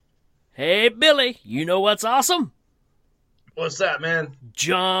Hey, Billy, you know what's awesome? What's that, man?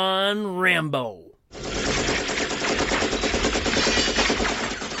 John Rambo.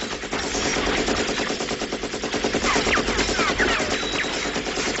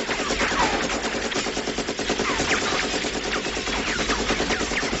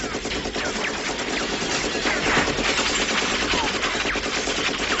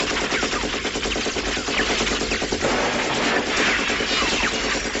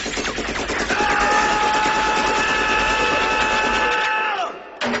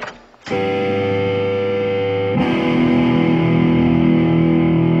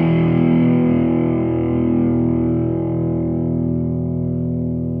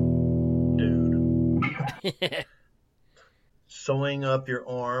 Dude. Sewing up your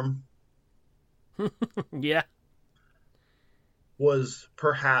arm Yeah. was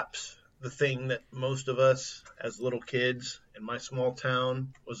perhaps the thing that most of us as little kids in my small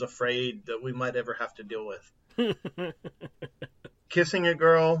town was afraid that we might ever have to deal with. Kissing a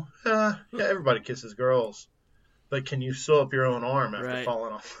girl, yeah, everybody kisses girls. But can you sew up your own arm after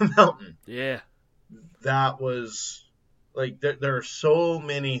falling off the mountain? Yeah. That was, like, there are so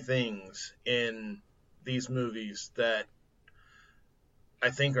many things in these movies that I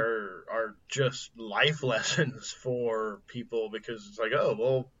think are just life lessons for people, because it's like, oh,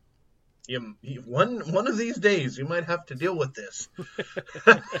 well, one of these days you might have to deal with this.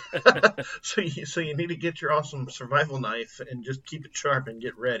 so you need to get your awesome survival knife and just keep it sharp and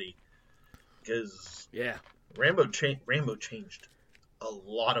get ready, because Rambo changed a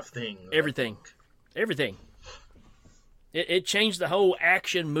lot of things. Everything. It changed the whole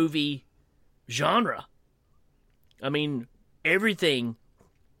action movie genre. I mean, everything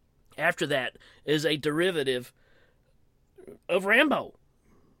after that is a derivative of Rambo.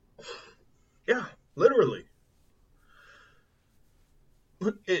 Yeah, literally.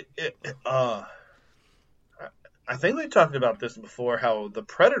 I think we talked about this before, how the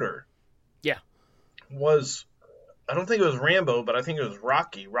Predator was, I don't think it was Rambo, but I think it was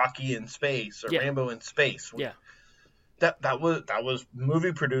Rocky in space, or Rambo in space. Yeah. That was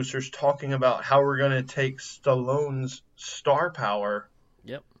movie producers talking about how we're going to take Stallone's star power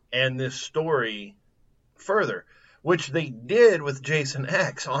and this story further, which they did with Jason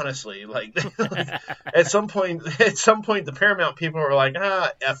X, honestly. Like at some point the Paramount people were like,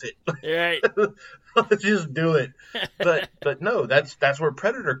 F it. Right. Let's just do it. But no, that's where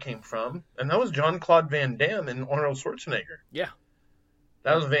Predator came from, and that was Jean-Claude Van Damme and Arnold Schwarzenegger. Yeah.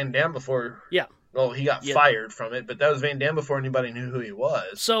 That was Van Damme before. Yeah. Well, he got fired from it, but that was Van Damme before anybody knew who he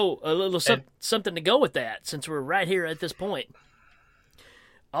was. So, a little something to go with that, since we're right here at this point.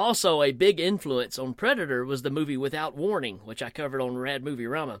 Also, a big influence on Predator was the movie Without Warning, which I covered on Rad Movie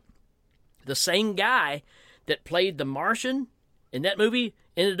Rama. The same guy that played the Martian in that movie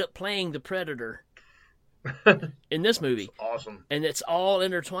ended up playing the Predator in this movie. That's awesome. And it's all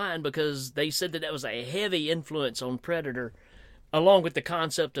intertwined, because they said that was a heavy influence on Predator, along with the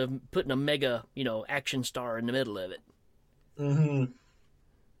concept of putting a mega, action star in the middle of it. Mm-hmm.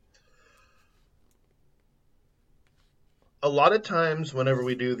 A lot of times whenever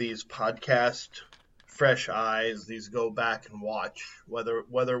we do these podcast fresh eyes, these go back and watch,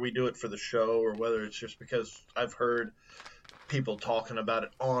 whether we do it for the show or whether it's just because I've heard people talking about it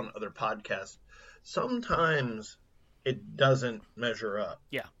on other podcasts, sometimes it doesn't measure up.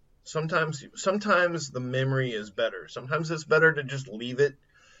 Yeah. Sometimes the memory is better. Sometimes it's better to just leave it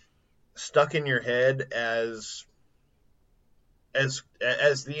stuck in your head as the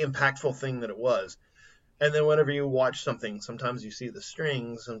impactful thing that it was. And then whenever you watch something, sometimes you see the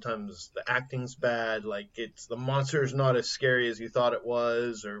strings, sometimes the acting's bad, like the monster's not as scary as you thought it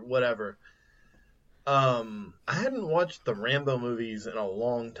was, or whatever. I hadn't watched the Rambo movies in a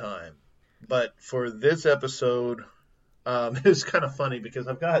long time, but for this episode, it was kind of funny because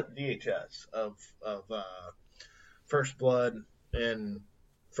I've got VHS of First Blood and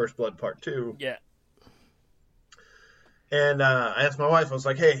First Blood Part 2. Yeah. And I asked my wife, I was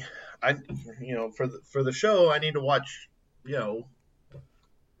like, hey, for the show, I need to watch,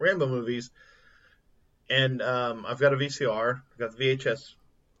 Rambo movies. And I've got a VCR, I've got the VHS,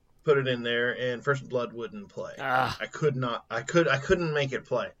 put it in there, and First Blood wouldn't play. I couldn't make it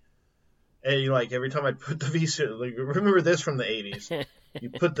play. And every time I put the VCR, remember this from the 80s, you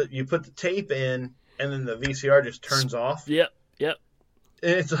put the tape in, and then the VCR just turns off. Yep. And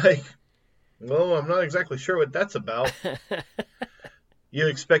it's like, well, I'm not exactly sure what that's about. You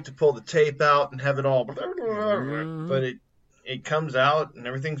expect to pull the tape out and have it all, but it comes out and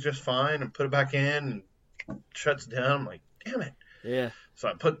everything's just fine, and put it back in and shuts down. I'm like, damn it. Yeah. So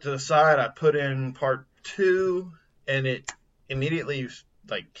I put to the side, I put in Part 2, and it immediately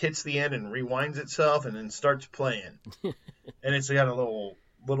like hits the end and rewinds itself and then starts playing. And it's got a little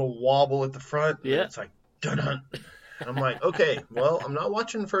wobble at the front. And Yeah. it's like, dun-dun. And I'm like, okay, well, I'm not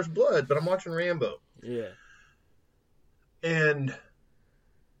watching First Blood, but I'm watching Rambo. Yeah. And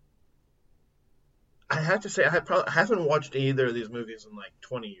I have to say, I haven't watched either of these movies in like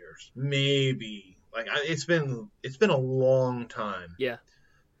 20 years, maybe. Like it's been a long time. Yeah.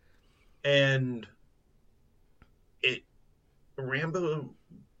 And Rambo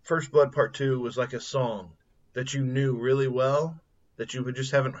First Blood Part 2 was like a song that you knew really well, that you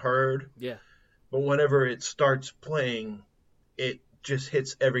just haven't heard. Yeah. But whenever it starts playing, it just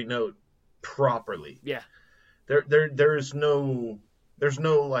hits every note properly. Yeah. There's no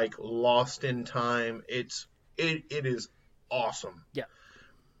like lost in time. It is awesome. Yeah.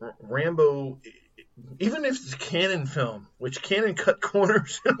 Rambo, even if it's a Cannon film, which Cannon cut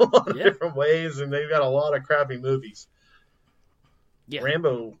corners in a lot of different ways, and they've got a lot of crappy movies. Yeah.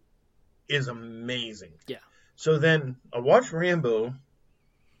 Rambo is amazing. Yeah. So then I watched Rambo.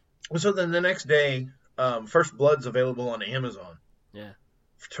 So then the next day, First Blood's available on Amazon. Yeah.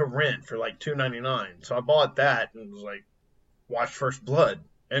 To rent for like $2.99. So I bought that and was like, watch First Blood.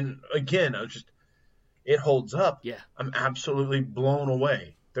 And again, it holds up. Yeah. I'm absolutely blown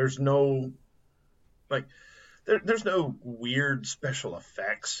away. There's no there's no weird special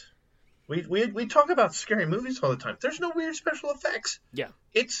effects. We talk about scary movies all the time. There's no weird special effects. Yeah.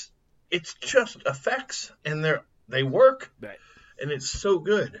 It's just effects, and they work. Right. And it's so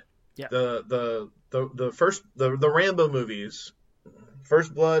good. Yeah. The Rambo movies,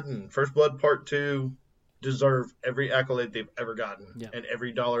 First Blood and First Blood Part 2, deserve every accolade they've ever gotten and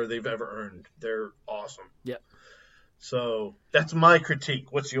every dollar they've ever earned. They're awesome. Yeah. So that's my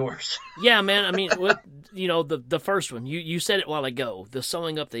critique. What's yours? Yeah, man. I mean, the first one, you said it a while ago, the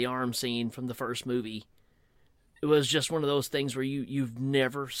sewing up the arm scene from the first movie. It was just one of those things where you've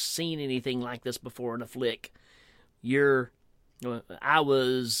never seen anything like this before in a flick. I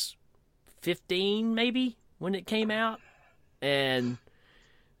was 15 maybe when it came out, and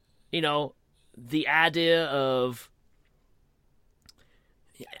the idea of,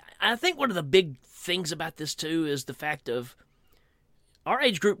 I think one of the big things about this too is the fact of our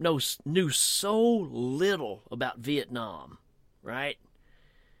age group knew so little about Vietnam, right?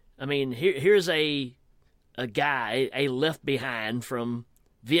 I mean, here's a guy, a left behind from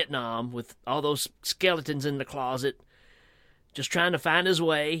Vietnam with all those skeletons in the closet, just trying to find his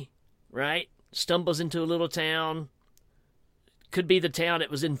way, right? Stumbles into a little town. Could be the town that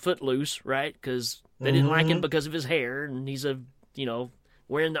was in Footloose, right? Because they didn't like him because of his hair, and he's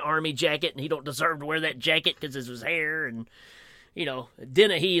wearing the army jacket, and he don't deserve to wear that jacket because it's his hair, and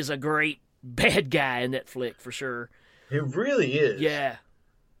Dennehy is a great bad guy in that flick for sure. It really is. Yeah,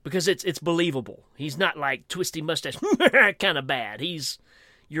 because it's believable. He's not like twisty mustache kind of bad. He's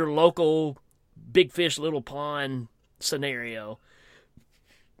your local big fish, little pond scenario,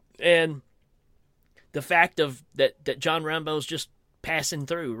 and the fact of that John Rambo's just passing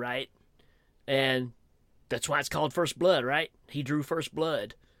through, right? And that's why it's called First Blood, right? He drew First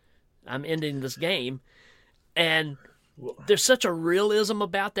Blood. I'm ending this game. And there's such a realism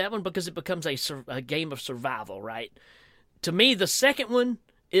about that one because it becomes a game of survival, right? To me, the second one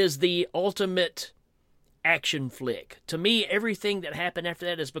is the ultimate action flick. To me, everything that happened after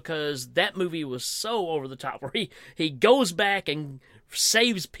that is because that movie was so over the top where he goes back and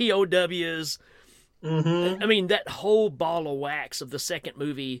saves POWs. I mean, that whole ball of wax of the second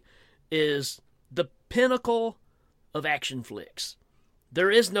movie is the pinnacle of action flicks. There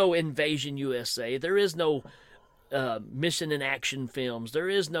is no Invasion USA. There is no mission in action films. There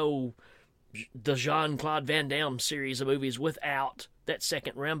is no the Jean-Claude Van Damme series of movies without that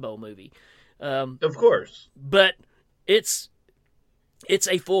second Rambo movie. Of course. But it's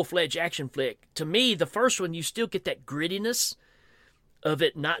a full-fledged action flick. To me, the first one, you still get that grittiness of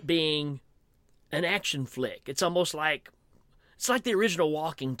it not being an action flick. It's almost like the original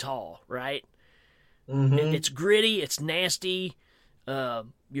Walking Tall, right? Mm-hmm. It's gritty. It's nasty.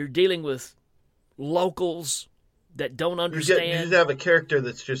 You're dealing with locals that don't understand. You just have a character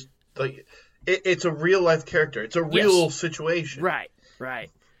that's just like it's a real life character. It's a real situation. Right.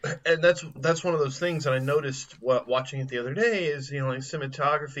 And that's one of those things that I noticed watching it the other day is like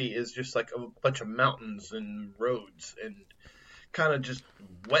cinematography is just like a bunch of mountains and roads and kind of just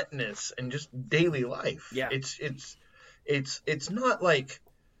wetness and just daily life. Yeah. It's not like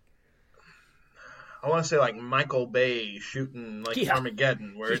I want to say like Michael Bay shooting like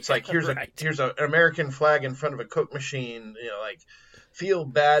Armageddon, where it's like here's an American flag in front of a Coke machine, like feel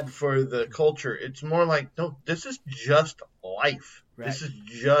bad for the culture. It's more like no, this is just life. Right.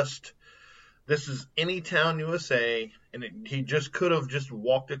 This is any town USA, and he just could have just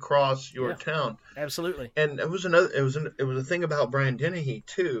walked across your town. Absolutely. And it was a thing about Brian Dennehy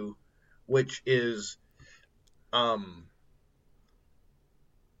too, which is, I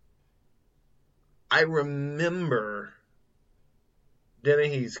remember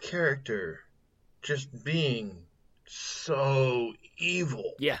Dennehy's character just being so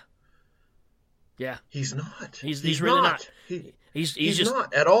evil. Yeah. Yeah. He's not. He's really not. He's just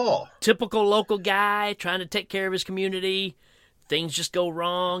not at all. Typical local guy trying to take care of his community. Things just go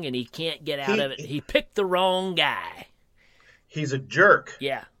wrong and he can't get out of it. He picked the wrong guy. He's a jerk.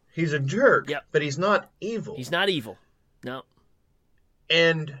 Yeah. He's a jerk. Yep. But he's not evil. He's not evil. No.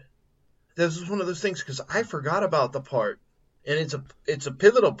 And this is one of those things, because I forgot about the part, and it's a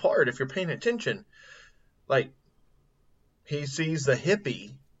pivotal part if you're paying attention. Like, he sees the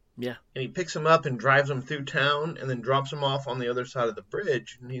hippie. Yeah. And he picks him up and drives him through town and then drops him off on the other side of the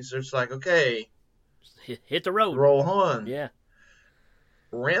bridge. And he's just like, okay. Hit the road. Roll on. Yeah.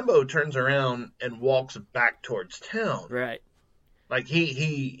 Rambo turns around and walks back towards town. Right. Like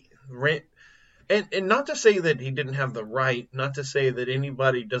he ran. And not to say that he didn't have the right, not to say that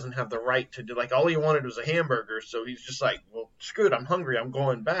anybody doesn't have the right to do, like, all he wanted was a hamburger. So he's just like, well, screw it, I'm hungry, I'm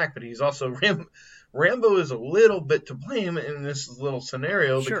going back. But he's also, Rambo is a little bit to blame in this little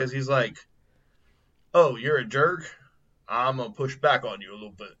scenario, because he's like, oh, you're a jerk? I'm going to push back on you a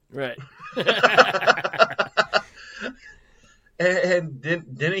little bit. Right. and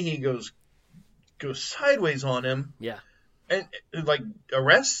then he goes sideways on him. Yeah. And, like,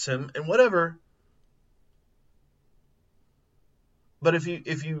 arrests him and whatever. But if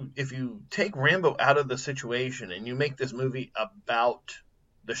you take Rambo out of the situation and you make this movie about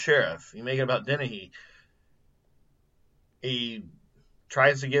the sheriff, you make it about Dennehy, he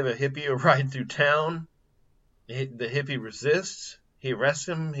tries to give a hippie a ride through town. The hippie resists. He arrests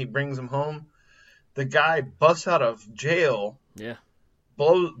him. He brings him home. The guy busts out of jail. Yeah.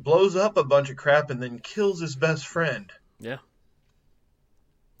 Blows up a bunch of crap and then kills his best friend. Yeah.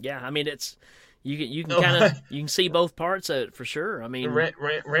 Yeah, I mean, it's you can kind of you can see both parts of it for sure. I mean,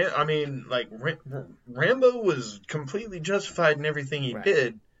 Rambo was completely justified in everything he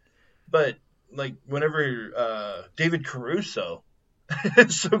did, but like whenever David Caruso,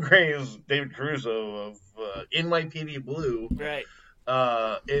 it's so great. It was David Caruso of NYPD Blue, right?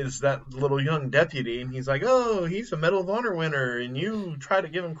 Is that little young deputy, and he's like, oh, he's a Medal of Honor winner, and you try to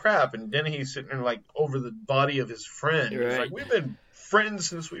give him crap, and then he's sitting there like over the body of his friend. Right. He's like, we've been friends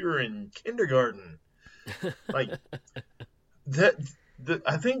since we were in kindergarten. Like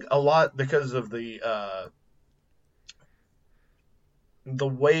I think a lot because of the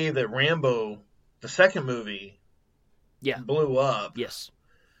way that Rambo, the second movie, blew up. Yes.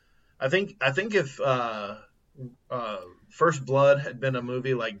 I think if First Blood had been a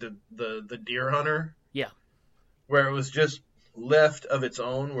movie like the Deer Hunter, where it was just left of its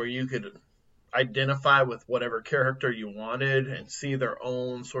own, where you could identify with whatever character you wanted and see their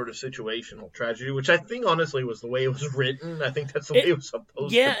own sort of situational tragedy, which I think honestly was the way it was written. I think that's the way it was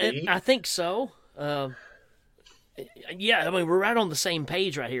supposed to be. I think so. I mean, we're right on the same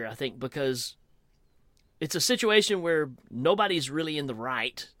page right here, I think, because it's a situation where nobody's really in the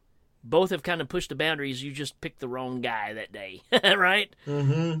right. Both have kind of pushed the boundaries. You just picked the wrong guy that day, right?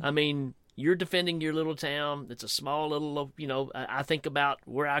 Mm-hmm. I mean, you're defending your little town. It's a small little, I think about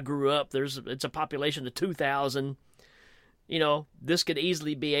where I grew up. It's a population of 2,000. This could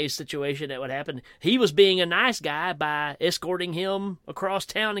easily be a situation that would happen. He was being a nice guy by escorting him across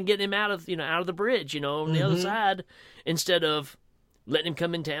town and getting him out of the bridge, on the other side, instead of letting him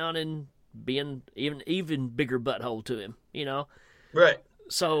come in town and being even bigger butthole to him, Right.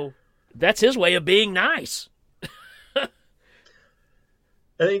 So that's his way of being nice.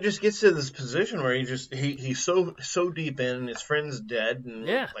 And he just gets to this position where he's so deep in, his friend's dead, and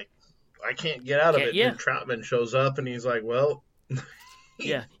like, I can't get out of it. And Troutman shows up, and he's like, well,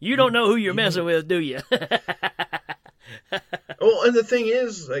 you don't know who you're messing with, do you? Well, and the thing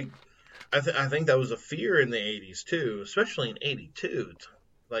is, like, I think that was a fear in the 80s too, especially in 82.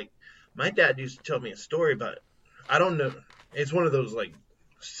 Like, my dad used to tell me a story about, I don't know, it's one of those like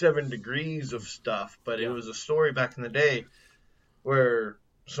 7 degrees of stuff, but it was a story back in the day where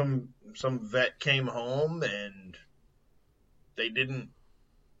some vet came home and they didn't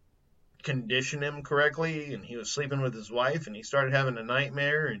condition him correctly, and he was sleeping with his wife, and he started having a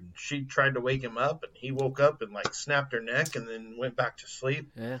nightmare, and she tried to wake him up, and he woke up and like snapped her neck and then went back to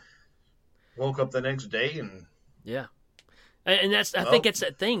sleep. Woke up the next day and and that's I think it's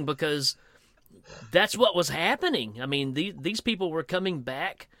that thing, because that's what was happening. I mean, these people were coming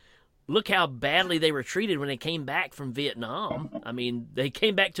back. Look how badly they were treated when they came back from Vietnam. I mean, they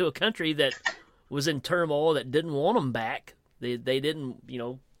came back to a country that was in turmoil that didn't want them back. They didn't,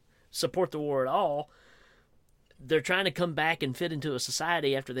 support the war at all. They're trying to come back and fit into a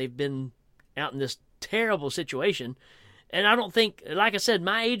society after they've been out in this terrible situation. And I don't think, like I said,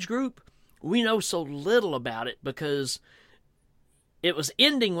 my age group, we know so little about it because it was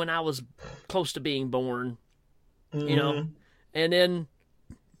ending when I was close to being born, and then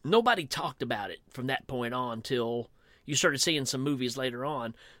nobody talked about it from that point on till you started seeing some movies later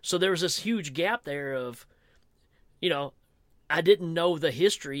on. So there was this huge gap there of, I didn't know the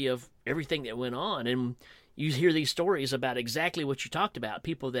history of everything that went on. And you hear these stories about exactly what you talked about,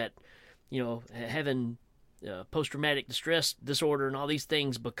 people that, having post-traumatic stress disorder and all these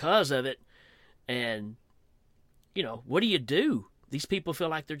things because of it. And, what do you do? These people feel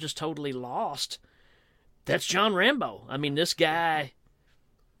like they're just totally lost. That's John Rambo. I mean, this guy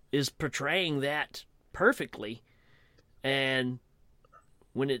is portraying that perfectly. And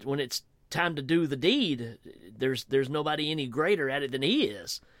when it's time to do the deed, there's nobody any greater at it than he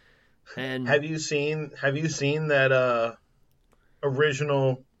is. And have you seen that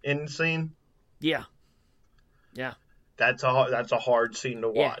original end scene? Yeah. That's a hard scene to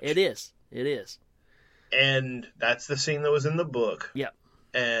watch. Yeah, it is. It is. And that's the scene that was in the book. Yep.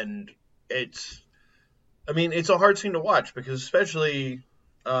 And it's a hard scene to watch because especially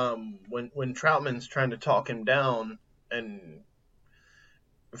when Troutman's trying to talk him down. And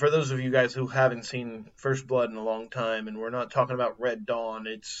for those of you guys who haven't seen First Blood in a long time, and we're not talking about Red Dawn,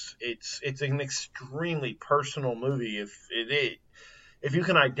 it's an extremely personal movie. If you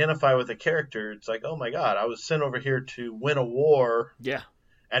can identify with a character, it's like, oh my God, I was sent over here to win a war. Yeah.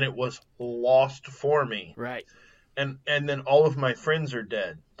 And it was lost for me. Right. And then all of my friends are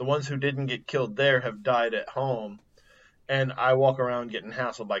dead. The ones who didn't get killed there have died at home. And I walk around getting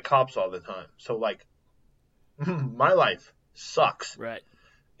hassled by cops all the time. So, like, my life sucks. Right.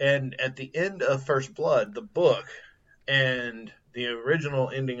 And at the end of First Blood, the book, and the original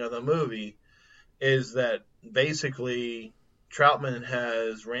ending of the movie is that basically Troutman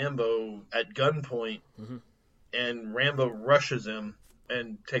has Rambo at gunpoint, and Rambo rushes him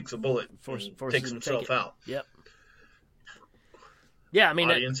and takes a bullet, takes himself out. Yep. Yeah, I mean,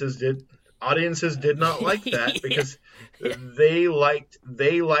 audiences did not like that because they liked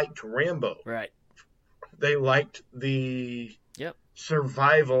Rambo. Right. They liked the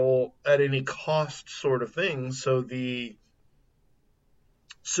survival at any cost sort of thing. So the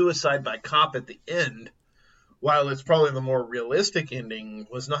suicide by cop at the end, while it's probably the more realistic ending,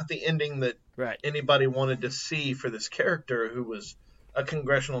 was not the ending that anybody wanted to see for this character who was a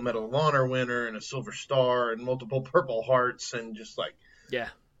Congressional Medal of Honor winner and a Silver Star and multiple Purple Hearts and just like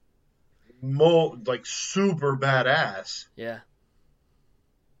super badass. Yeah.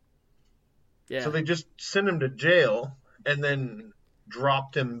 So they just sent him to jail and then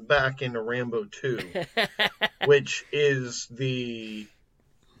dropped him back into Rambo 2, which is the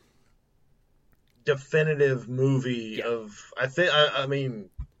definitive movie of I mean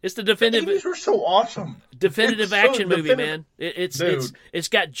it's the definitive. The 80s were so awesome. Definitive action movie, man. It's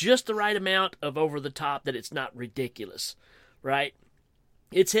got just the right amount of over the top that it's not ridiculous, right?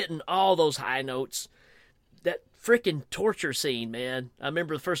 It's hitting all those high notes. That freaking torture scene, man. I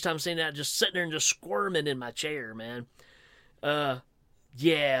remember the first time seeing that, just sitting there and just squirming in my chair, man.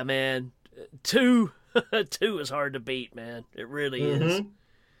 Yeah, man. 2 is hard to beat, man. It really is.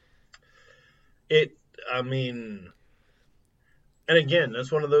 And again,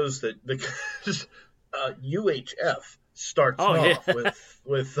 that's one of those that because UHF starts off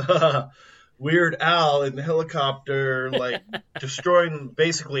with Weird Al in the helicopter, like destroying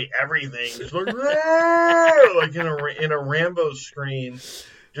basically everything, just like in a Rambo screen,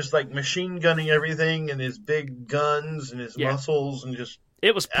 just like machine gunning everything and his big guns and his muscles and just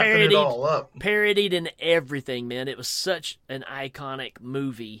it was parodied, it all up. Parodied in everything, man. It was such an iconic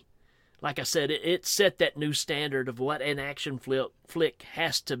movie. Like I said, it set that new standard of what an action flick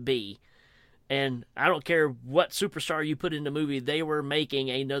has to be. And I don't care what superstar you put in the movie, they were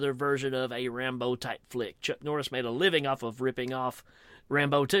making another version of a Rambo-type flick. Chuck Norris made a living off of ripping off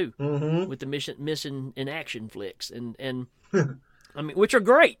Rambo 2 with the mission in action flicks. And I mean, which are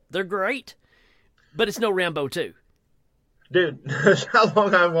great. They're great. But it's no Rambo 2. Dude, that's how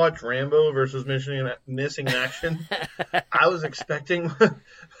long I watched Rambo versus Missing in Action. I was expecting...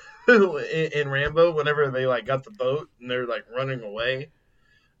 in Rambo, whenever they like got the boat and they're like running away,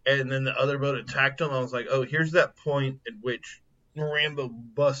 and then the other boat attacked them, I was like, "Oh, here's that point at which Rambo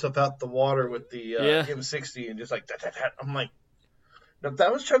busts up out the water with the M60 and just like that. I'm like, no,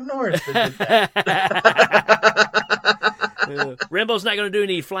 that was Chuck Norris that did that. Rambo's not going to do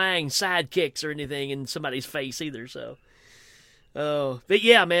any flying side kicks or anything in somebody's face either. So, Oh, but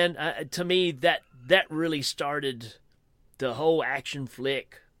yeah, man. To me, that really started the whole action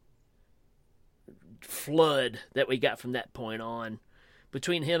flick flood that we got from that point on.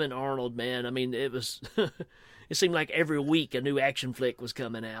 Between him and Arnold, man, I mean, it was. It seemed like every week a new action flick was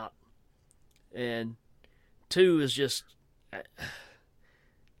coming out, and 2 is just.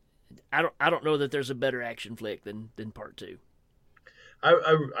 I don't know that there's a better action flick than part 2.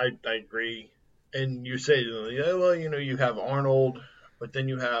 I agree. And you say, yeah, well, you have Arnold, but then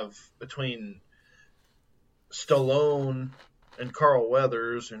you have between Stallone and Carl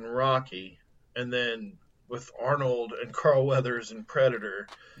Weathers and Rocky, and then with Arnold and Carl Weathers and Predator.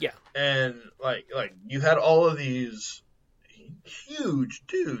 Yeah. And like you had all of these huge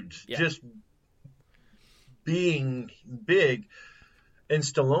dudes just being big, and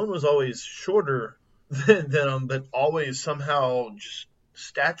Stallone was always shorter than them, but always somehow just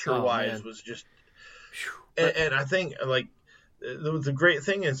stature-wise was just. And I think like the great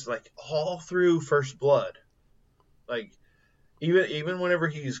thing is like all through First Blood, like even whenever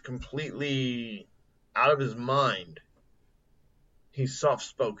he's completely out of his mind, he's soft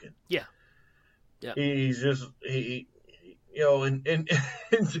spoken. Yeah. Yeah. He's just and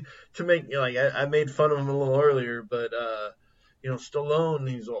to make I made fun of him a little earlier, but Stallone,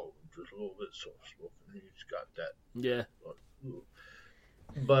 he's all just a little bit soft spoken. He's got that. Yeah.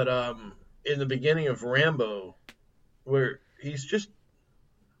 But in the beginning of Rambo, where he's just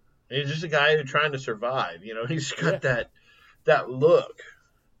a guy who's trying to survive. He's got that look.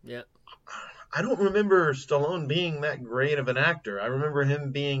 Yeah. I don't remember Stallone being that great of an actor. I remember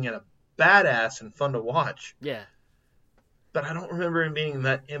him being a badass and fun to watch. Yeah. But I don't remember him being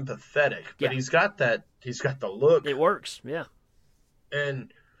that empathetic. But Yeah. he's got the look. It works. Yeah.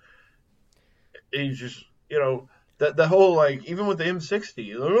 And he's just, the whole, like, even with the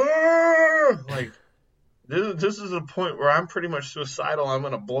M60, like, this is a point where I'm pretty much suicidal. I'm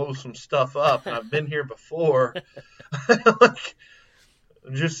going to blow some stuff up, and I've been here before. Like,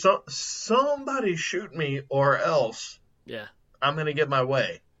 just somebody shoot me, or else I'm going to get my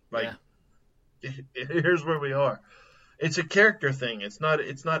way. Like, here's where we are. It's a character thing. It's not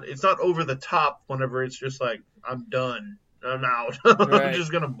over the top whenever it's just like, I'm done. I'm out. Right. I'm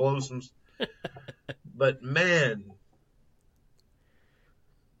just going to blow some. But man,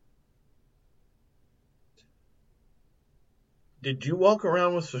 did you walk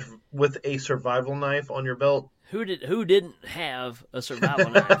around with a survival knife on your belt? Who didn't have a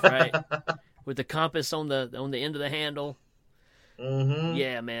survival knife, right? With the compass on the end of the handle. Mm-hmm.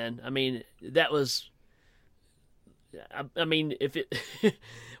 Yeah, man. I mean, that was. I mean, if it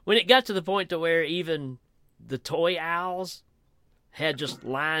when it got to the point to where even the toy owls had just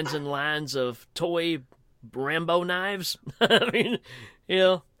lines and lines of toy Rambo knives. I mean,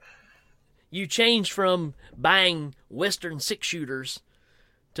 you changed from buying Western 6-shooters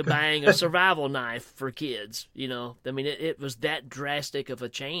to buying a survival knife for kids. I mean, it was that drastic of a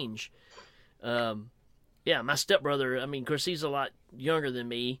change. My stepbrother, I mean, of course, he's a lot younger than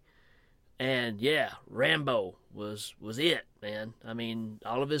me. And, Rambo was it, man. I mean,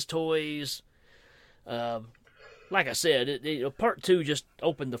 all of his toys. Like I said, part 2 just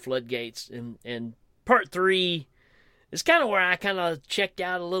opened the floodgates. And part 3 is kind of where I kind of checked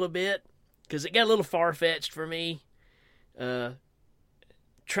out a little bit. Because it got a little far-fetched for me.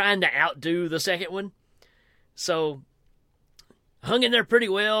 Trying to outdo the second one. So, hung in there pretty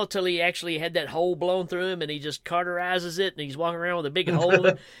well till he actually had that hole blown through him and he just cauterizes it and he's walking around with a big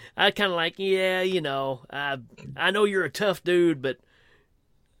hole. I kind of like, I know you're a tough dude, but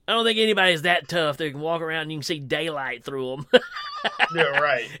I don't think anybody's that tough that can walk around and you can see daylight through them. Yeah,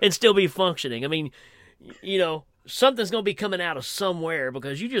 right. And still be functioning. I mean, something's going to be coming out of somewhere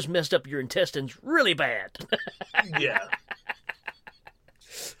because you just messed up your intestines really bad. Yeah.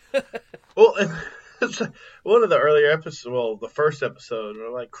 Well, one of the earlier episodes, the first episode,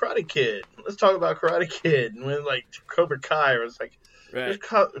 we're like, Karate Kid. Let's talk about Karate Kid. And when, like, Cobra Kai, it was like, right.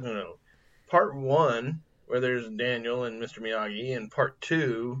 Part 1, where there's Daniel and Mr. Miyagi, and Part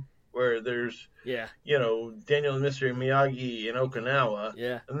 2, where there's, Daniel and Mr. Miyagi in Okinawa.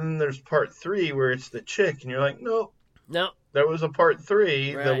 Yeah. And then there's Part 3, where it's the chick, and you're like, nope. No. There was a Part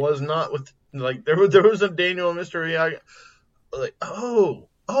 3 right. that was not with, like, there was a Daniel and Mr. Miyagi. Like, oh,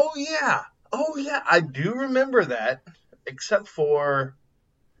 yeah. Oh, yeah, I do remember that, except for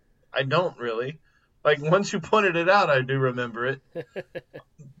I don't really. Like, once you pointed it out, I do remember it.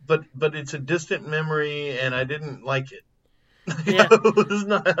 But it's a distant memory, and I didn't like it. Yeah. I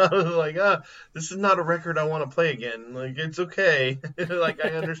was like, this is not a record I want to play again. Like, it's okay. Like, I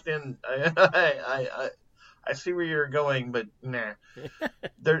understand. I see where you're going, but nah.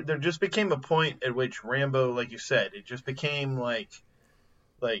 There just became a point at which Rambo, like you said, it just became like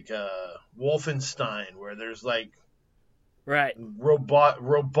Wolfenstein, where there's like Right.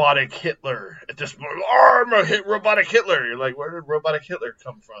 robotic Hitler at this point. Oh, I'm a robotic Hitler. You're like, where did robotic Hitler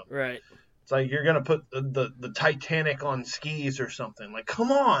come from? Right. It's like you're gonna put the Titanic on skis or something. Like,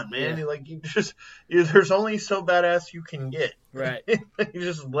 come on, man. Yeah. There's only so badass you can get. Right. You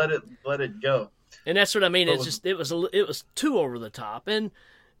just let it go. And that's what I mean. But It was too over the top, and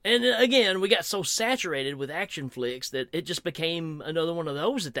again, we got so saturated with action flicks that it just became another one of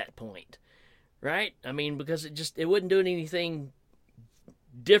those at that point, right? I mean, because it wasn't doing anything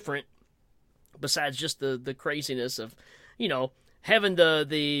different besides just the craziness of, having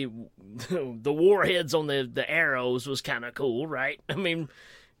the warheads on the arrows was kind of cool, right? I mean,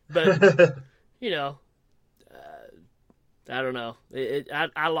 but I don't know.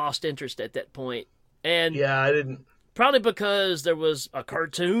 I lost interest at that point. And yeah, I didn't. Probably because there was a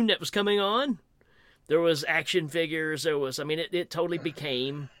cartoon that was coming on. There was action figures. It totally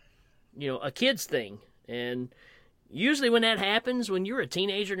became, a kid's thing. And usually when that happens, when you're a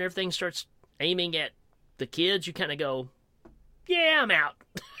teenager and everything starts aiming at the kids, you kind of go, yeah, I'm out.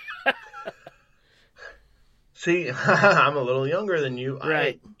 See, I'm a little younger than you.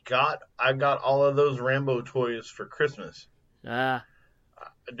 Right. I got all of those Rambo toys for Christmas. Ah.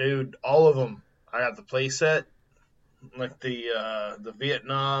 Dude, all of them. I got the play set, like the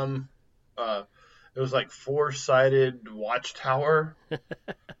Vietnam. It was like 4-sided watchtower,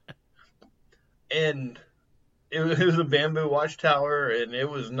 and it was a bamboo watchtower, and it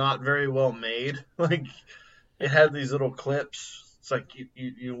was not very well made. Like, it had these little clips. It's like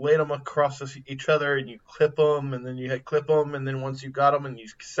you laid them across each other and you clip them, and then you had clip them, and then once you got them and you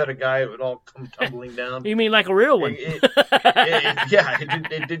set a guy, it would all come tumbling down. You mean like a real one? It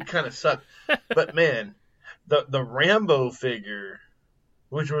did kind of suck. But man, the Rambo figure,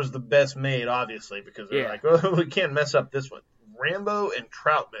 which was the best made, obviously, because they're like, oh, we can't mess up this one. Rambo and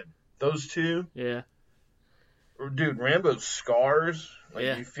Troutman, those two. Yeah. Dude, Rambo's scars,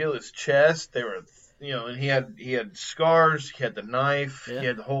 you feel his chest. They were. And he had scars, he had the knife, he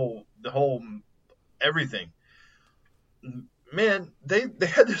had the whole everything. Man, they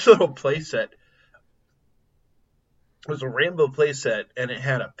had this little play set. It was a Rambo play set, and it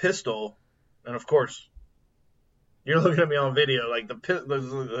had a pistol, and of course, you're looking at me on video like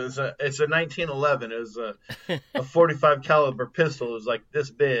it's a 1911. It was a 45 caliber pistol. It was like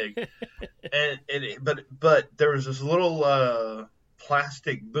this big, but there was this little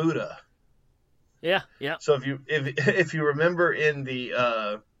plastic Buddha. Yeah, yeah. So if you remember in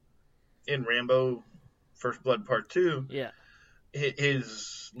Rambo First Blood Part 2,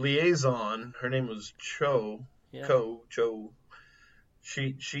 his liaison, her name was Cho.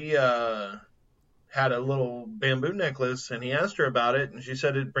 She had a little bamboo necklace, and he asked her about it, and she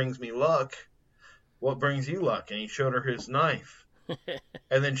said, "It brings me luck." What brings you luck? And he showed her his knife.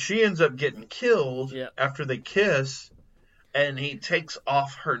 And then she ends up getting killed after they kiss. And he takes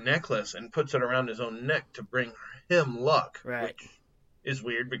off her necklace and puts it around his own neck to bring him luck. Right. Which is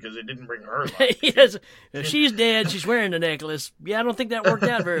weird because it didn't bring her luck. Yes. If she's dead, she's wearing the necklace. Yeah, I don't think that worked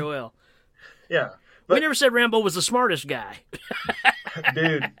out very well. Yeah. We never said Rambo was the smartest guy.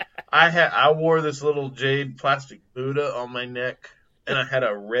 Dude, I wore this little jade plastic Buddha on my neck, and I had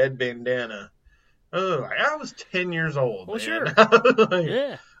a red bandana. Oh, I was 10 years old. Well, man. sure.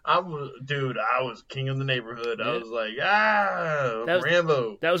 Yeah. I was king of the neighborhood. Yeah. I was like,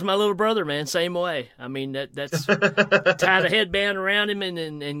 Rambo. That was my little brother, man. Same way. I mean, that's tie a headband around him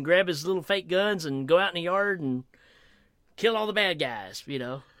and grab his little fake guns and go out in the yard and kill all the bad guys,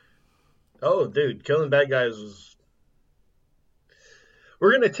 Oh, dude, killing bad guys was...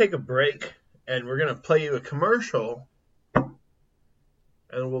 We're going to take a break, and we're going to play you a commercial, and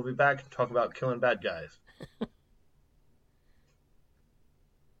we'll be back and talk about killing bad guys.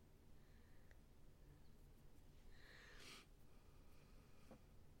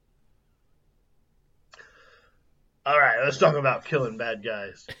 All right, let's talk about killing bad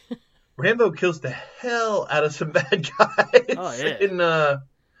guys. Rambo kills the hell out of some bad guys. Oh, yeah.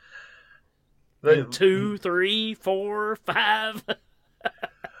 In 2, 3, 4, 5.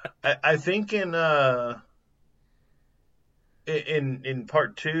 I think in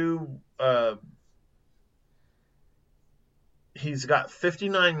part 2, he's got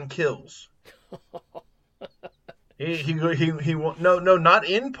 59 kills. No, not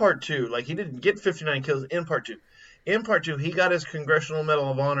in part 2. Like, he didn't get 59 kills in part 2. In part 2, he got his Congressional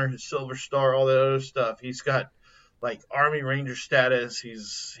Medal of Honor, his Silver Star, all that other stuff. He's got like Army Ranger status.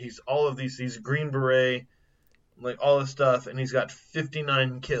 He's all of these. He's Green Beret. like all this stuff, and he's got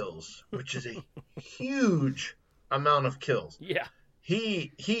 59 kills, which is a huge amount of kills. Yeah.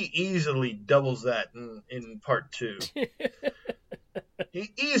 He easily doubles that in part 2.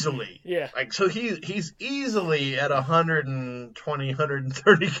 He easily. Yeah. Like, so he's easily at 120,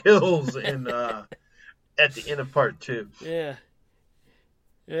 130 kills in at the end of part 2. Yeah.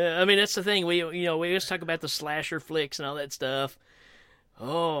 Yeah, I mean, that's the thing. We always talk about the slasher flicks and all that stuff.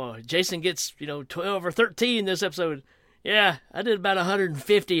 Oh, Jason gets, 12 or 13 this episode. Yeah, I did about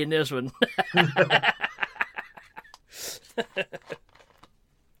 150 in this one.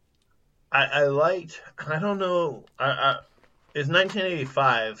 I liked, I don't know, it's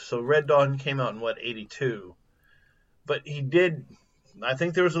 1985, so Red Dawn came out in, 82? But I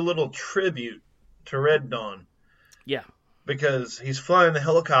think there was a little tribute to Red Dawn. Yeah. Because he's flying the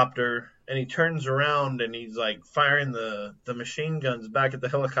helicopter, and he turns around, and he's, like, firing the machine guns back at the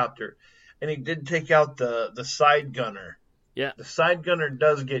helicopter. And he did take out the side gunner. Yeah. The side gunner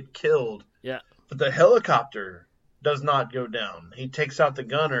does get killed. Yeah. But the helicopter does not go down. He takes out the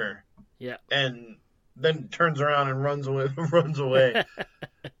gunner. Yeah. And then turns around and runs away.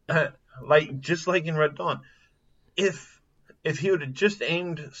 Just like in Red Dawn. If he would have just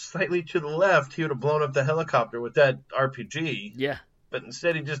aimed slightly to the left, he would have blown up the helicopter with that RPG. Yeah. But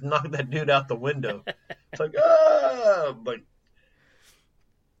instead, he just knocked that dude out the window. It's like, ah! Like,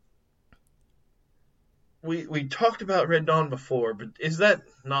 we talked about Red Dawn before, but is that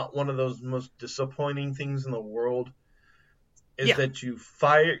not one of those most disappointing things in the world? Is that you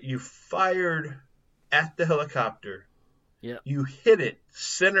fired at the helicopter. Yeah. You hit it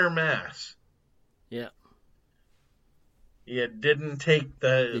center mass. Yeah. You didn't take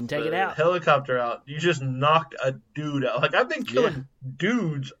it out. Helicopter out. You just knocked a dude out. Like, I've been killing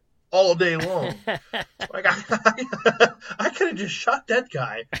dudes all day long. Like, I could have just shot that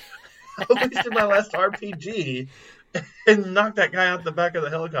guy. I wasted my last RPG and knocked that guy out the back of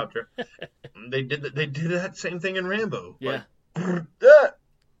the helicopter. They did that same thing in Rambo. Yeah. Like,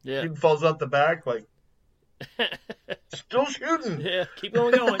 yeah. He falls out the back, like, still shooting. Yeah, keep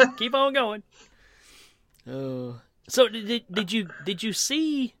on going. Keep on going. Oh. So did you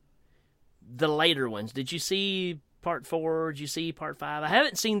see the later ones? Did you see part 4? Did you see part 5? I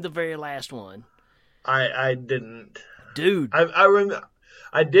haven't seen the very last one. I didn't. Dude. I remember.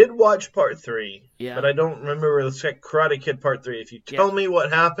 I did watch part 3, yeah, but I don't remember. It's like Karate Kid part 3. If you tell me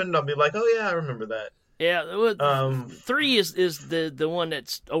what happened, I'll be like, oh yeah, I remember that. Yeah, 3 is the one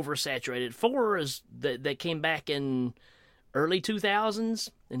that's oversaturated. 4 is that came back in early 2000s,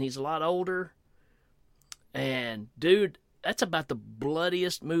 and he's a lot older. And, dude, that's about the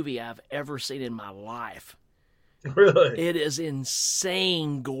bloodiest movie I've ever seen in my life. Really? It is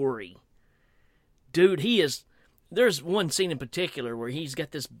insane gory. Dude, there's one scene in particular where he's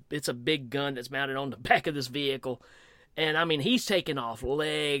got it's a big gun that's mounted on the back of this vehicle. And, I mean, he's taking off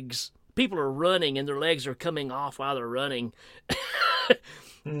legs. People are running, and their legs are coming off while they're running.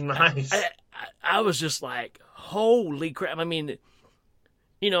 Nice. I was just like, holy crap. I mean,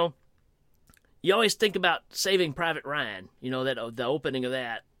 you always think about Saving Private Ryan, that the opening of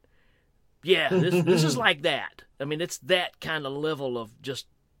that. Yeah, this is like that. I mean, it's that kind of level of just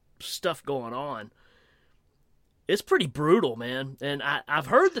stuff going on. It's pretty brutal, man. And I've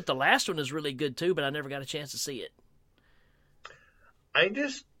heard that the last one is really good too, but I never got a chance to see it.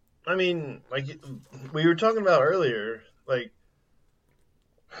 I mean, like we were talking about earlier, like,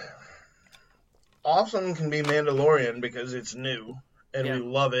 awesome can be Mandalorian because it's new and we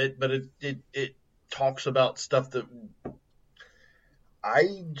love it, but it talks about stuff that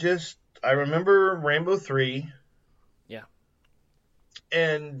I remember Rambo 3. Yeah.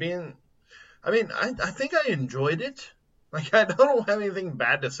 And I think I enjoyed it. Like, I don't have anything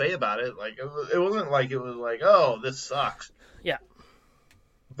bad to say about it. Like, it wasn't like it was like, oh, this sucks. Yeah.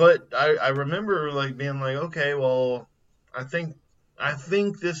 But I remember, like, being like, okay, well, I think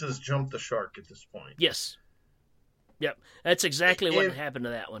this has jumped the shark at this point. Yes. Yep. That's exactly what happened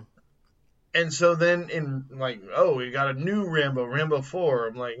to that one. And so then in, like, oh, we got a new Rambo 4.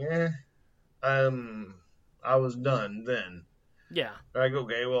 I'm like, I was done then. Yeah. Like,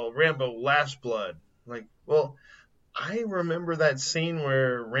 okay, well, Rambo Last Blood. Like, well, I remember that scene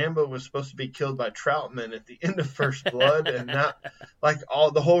where Rambo was supposed to be killed by Troutman at the end of First Blood, and not like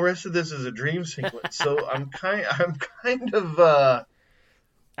the whole rest of this is a dream sequence. So I'm kind of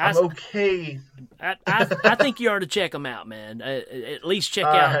I'm okay. I think you ought to check them out, man. At least check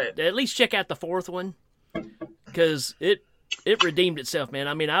out the 4th one, because it redeemed itself, man.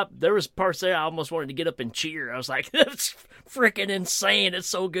 I mean, there was parts there I almost wanted to get up and cheer. I was like, that's freaking insane. It's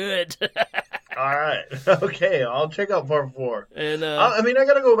so good. All right. Okay. I'll check out part 4. And I mean, I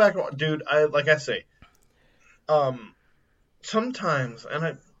got to go back. Dude, like I say, sometimes,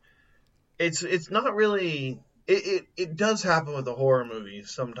 it's not really. It does happen with the horror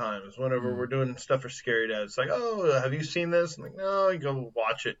movies sometimes. Whenever we're doing stuff for Scary Dad, it's like, oh, have you seen this? I'm like, no, you go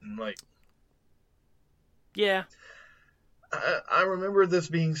watch it, and like, yeah, I remember this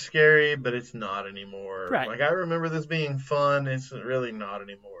being scary, but it's not anymore. Right. Like, I remember this being fun, it's really not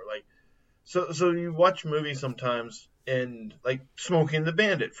anymore. Like, so you watch movies sometimes, and like Smokey and the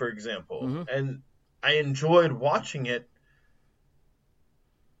Bandit, for example, and I enjoyed watching it,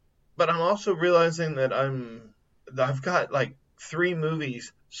 but I'm also realizing that I've got like 3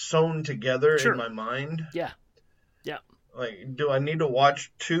 movies sewn together Sure. in my mind. Yeah. Like, do I need to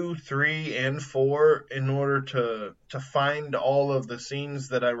watch 2, 3, and 4 in order to find all of the scenes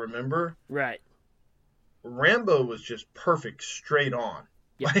that I remember? Right. Rambo was just perfect straight on.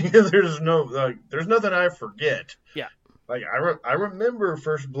 Yeah. Like, there's nothing I forget. Yeah. Like, I remember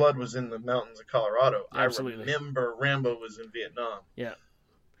First Blood was in the mountains of Colorado. Absolutely. I remember Rambo was in Vietnam. Yeah.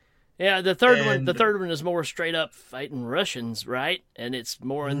 Yeah, the third one is more straight up fighting Russians, right? And it's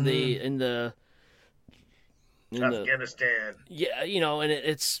more in the Afghanistan. Yeah, and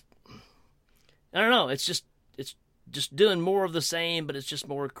it's I don't know, it's just doing more of the same, but it's just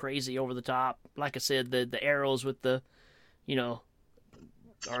more crazy over the top. Like I said, the arrows with the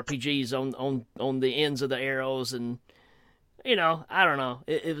RPGs on the ends of the arrows, and I don't know.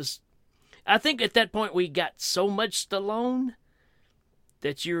 It was, I think at that point we got so much Stallone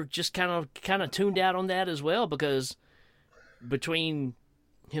that you're just kind of tuned out on that as well, because between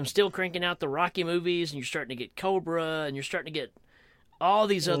him still cranking out the Rocky movies, and you're starting to get Cobra, and you're starting to get all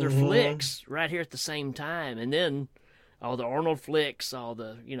these other flicks right here at the same time, and then all the Arnold flicks, all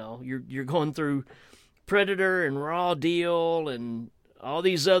the you're going through Predator and Raw Deal and all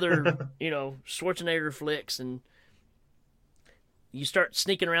these other Schwarzenegger flicks, and you start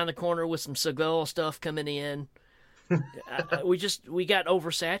sneaking around the corner with some Seagal stuff coming in. We got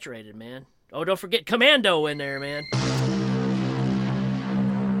oversaturated, man. Oh, don't forget Commando in there, man.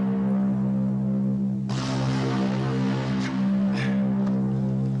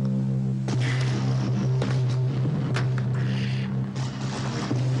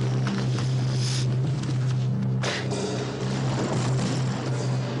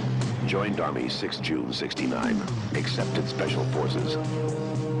 Joined Army 6 June 69. Accepted Special Forces.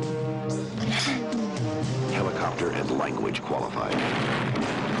 Helicopter and language qualified.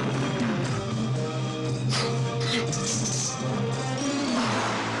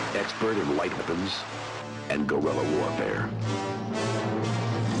 Expert in light weapons and guerrilla warfare.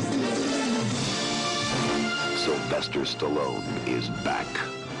 Sylvester Stallone is back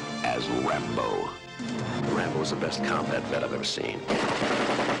as Rambo. Rambo's the best combat vet I've ever seen.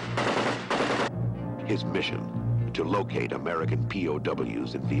 His mission, to locate American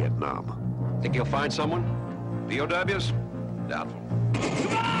POWs in Vietnam. Think you'll find someone? POWs? Doubtful.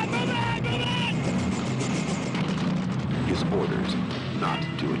 His orders, not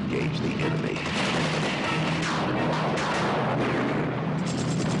to engage the enemy.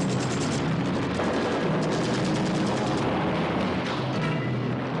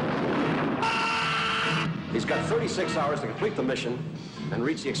 He's got 36 hours to complete the mission and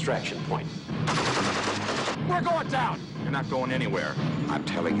reach the extraction point. We're going down! You're not going anywhere. I'm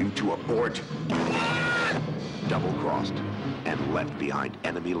telling you to abort. Double-crossed and left behind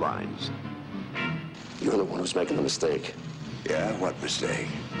enemy lines. You're the one who's making the mistake. Yeah, what mistake?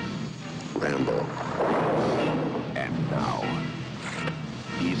 Rambo. And now,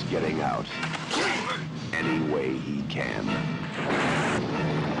 he's getting out any way he can.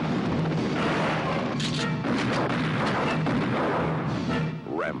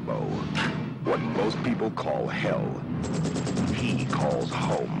 Rambo. What most people call hell, he calls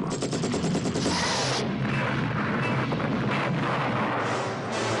home.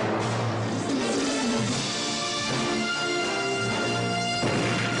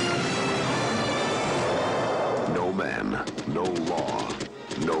 No man, no law,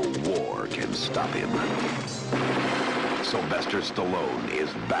 no war can stop him. Sylvester Stallone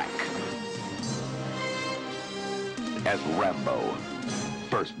is back as Rambo.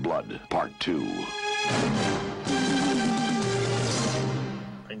 First Blood, Part 2. I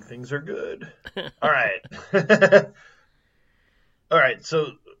think things are good. All right. All right,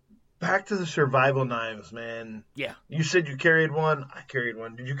 so back to the survival knives, man. Yeah. You said you carried one. I carried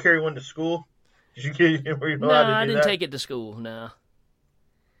one. Did you carry one to school? Did you carry were you No, allowed to do I didn't that? take it to school, no.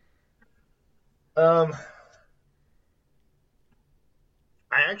 I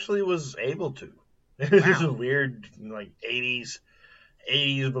actually was able to. It was a weird, like, 80s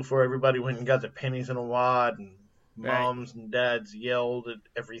before everybody went and got the pennies in a wad. And Right. moms and dads yelled at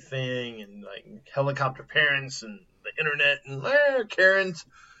everything, and like helicopter parents and the internet and Karens.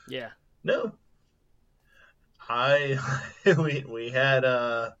 Yeah. No, we had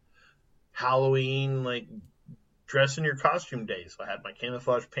Halloween like dress in your costume day. So I had my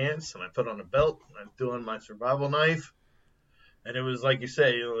camouflage pants and I put on a belt and I threw on my survival knife. And it was like you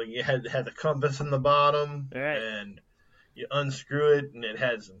say, you had the compass in the bottom, Right. and you unscrew it, and it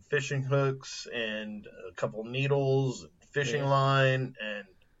had some fishing hooks and a couple needles, and fishing line, and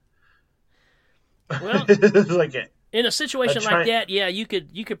Well, it was like in a situation A like that, yeah, you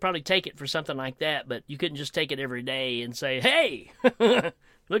could probably take it for something like that, but you couldn't just take it every day and say, "Hey,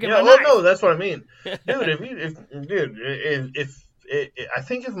 look at my knife." no, that's what I mean, dude. If I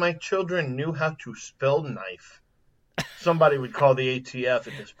think if my children knew how to spell knife, somebody would call the ATF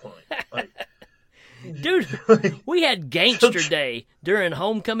at this point. Like, Dude, we had Gangster Day during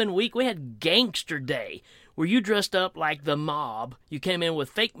homecoming week. We had Gangster Day where you dressed up like the mob. You came in with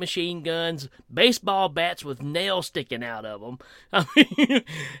fake machine guns, baseball bats with nails sticking out of them. I mean,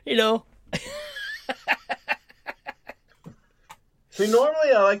 you know. See,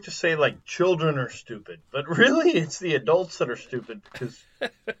 normally I like to say like children are stupid, but really it's the adults that are stupid, because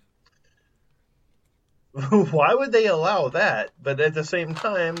why would they allow that? But at the same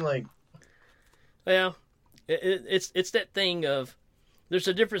time, like, Well, it's that thing of there's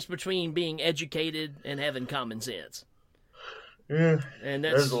a difference between being educated and having common sense. And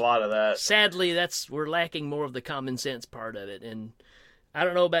there's a lot of that. Sadly, we're lacking more of the common sense part of it. And I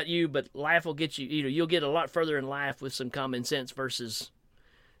don't know about you, but life will get you. You'll get a lot further in life with some common sense versus,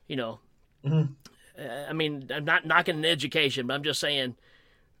 I mean, I'm not knocking an education, but I'm just saying.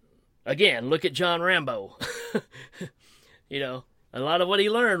 Again, look at John Rambo. A lot of what he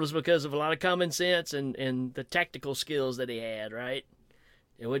learned was because of a lot of common sense and the tactical skills that he had, right?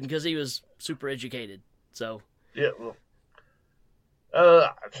 It wasn't because he was super educated. So Yeah, well,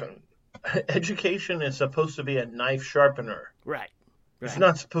 education is supposed to be a knife sharpener. right. It's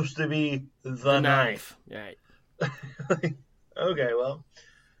not supposed to be the knife. Right. Okay, well,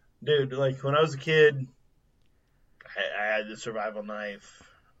 dude, like when I was a kid, I had the survival knife.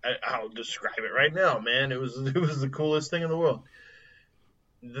 I'll describe it right now, man. It was the coolest thing in the world.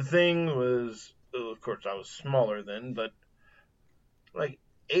 The thing was, of course, I was smaller then, but like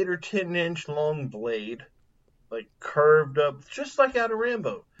 8 or 10 inch long blade, like curved up, just like out of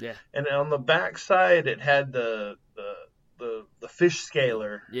Rambo. Yeah. And on the back side, it had the fish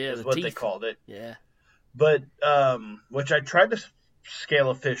scaler, Yeah, is the what they teeth. called it. Yeah. But which I tried to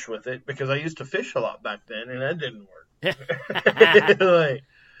scale a fish with it because I used to fish a lot back then, and that didn't work.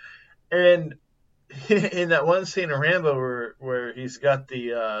 And in that one scene of Rambo where he's got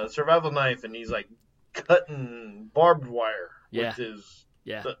the survival knife and he's like cutting barbed wire with his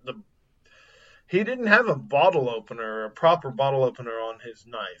he didn't have a bottle opener, a proper bottle opener on his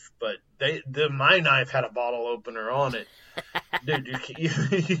knife, but my knife had a bottle opener on it. Dude,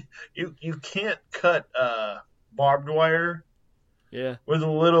 you can't cut barbed wire with a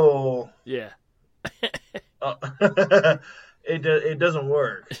little it doesn't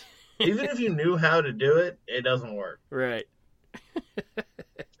work. Even if you knew how to do it, it doesn't work. Right.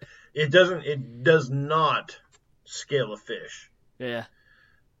 It does not scale a fish. Yeah.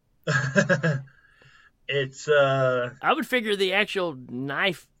 It's I would figure the actual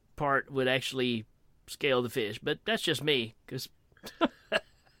knife part would actually scale the fish, but that's just me. Cause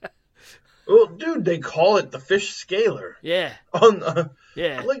well, dude, they call it the fish scaler. Yeah.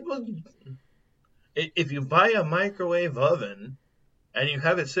 Yeah. Like, well, if you buy a microwave oven and you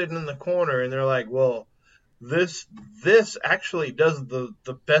have it sitting in the corner, and they're like, well, this actually does the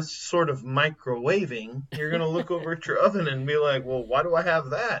best sort of microwaving, you're gonna look over at your oven and be like, well, why do I have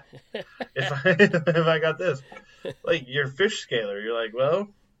that if I got this? Like your fish scaler, you're like, well,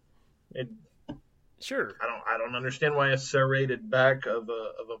 sure. I don't understand why a serrated back of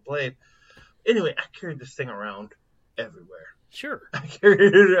a blade. Anyway, I carried this thing around everywhere. Sure. I carried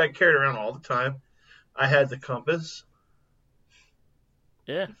it around all the time. I had the compass.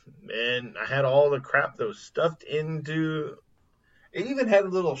 Yeah. And I had all the crap that was stuffed into. It even had a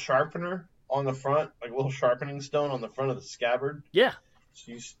little sharpener on the front, like a little sharpening stone on the front of the scabbard. Yeah.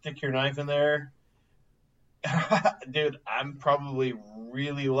 So you stick your knife in there. Dude, I'm probably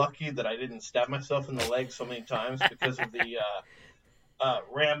really lucky that I didn't stab myself in the leg so many times because of the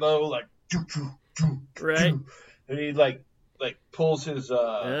Rambo, like, right. And he like pulls his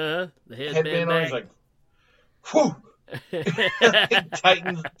the headband on. He's like, whew.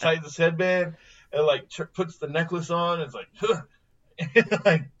 tightens his headband and like puts the necklace on. It's like, it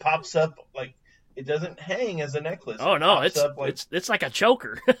like pops up, like it doesn't hang as a necklace. Oh no, it's like a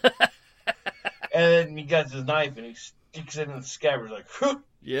choker. then he got his knife and he sticks it in the scabbard like, whoop.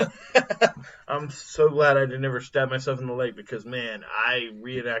 Yeah. I'm so glad I didn't ever stab myself in the leg because, man, I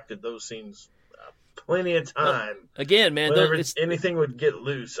reenacted those scenes plenty of time. Again, man, Whenever anything would get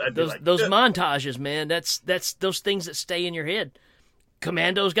loose, I'd be like, those montages, man. That's those things that stay in your head.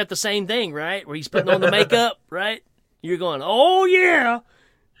 Commando's got the same thing, right? Where he's putting on the makeup, right? You're going, oh yeah,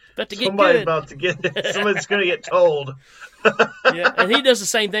 about to get good. Somebody's gonna get told. Yeah, and he does the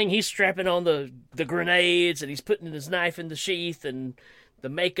same thing. He's strapping on the grenades and he's putting his knife in the sheath and the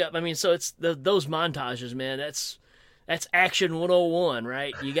makeup. I mean, so it's those montages, man. That's action 101,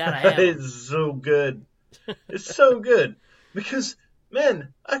 right? You gotta have it. It's so good. It's so good because,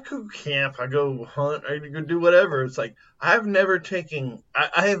 man, I go camp, I go hunt, I go do whatever. It's like I have never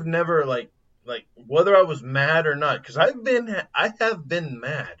like whether I was mad or not, because I have been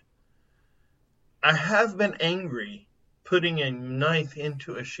mad. I have been angry putting a knife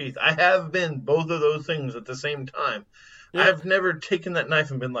into a sheath. I have been both of those things at the same time. Yeah. I've never taken that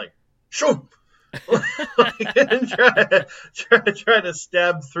knife and been like, shoo! and try to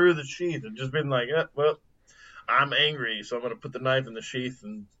stab through the sheath and just been like, well, I'm angry, so I'm going to put the knife in the sheath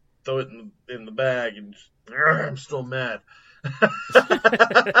and throw it in the bag, and just, I'm still mad.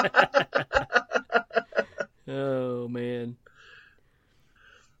 Oh man,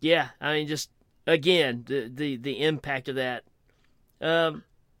 yeah. I mean, just again, the impact of that.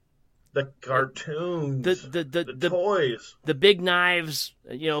 The cartoons, the toys, the big knives.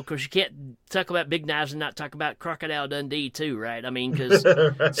 You know, of course, you can't talk about big knives and not talk about Crocodile Dundee too, right? I mean, because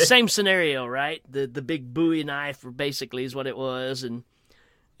right. Same scenario, right? The big Bowie knife, basically, is what it was, and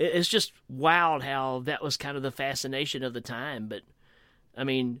it's just wild how that was kind of the fascination of the time. But I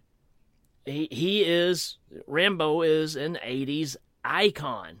mean, Rambo is an '80s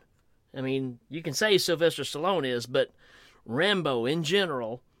icon. I mean, you can say Sylvester Stallone is, but Rambo in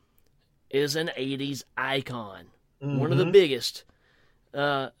general is an 80s icon. Mm-hmm. One of the biggest.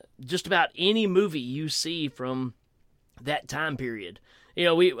 Just about any movie you see from that time period. You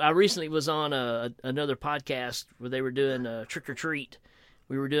know, I recently was on another podcast where they were doing a Trick or Treat.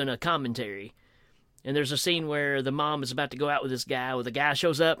 We were doing a commentary. And there's a scene where the mom is about to go out with this guy, where the guy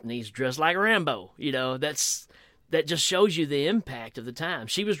shows up and he's dressed like Rambo. You know, that just shows you the impact of the time.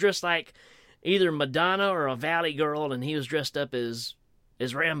 She was dressed like either Madonna or a Valley girl, and he was dressed up as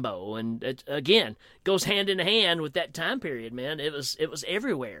Rambo, and it, again, goes hand in hand with that time period, man. It was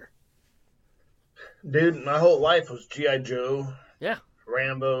everywhere. Dude, my whole life was G.I. Joe. Yeah.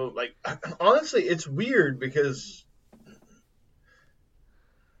 Rambo. Like, honestly, it's weird because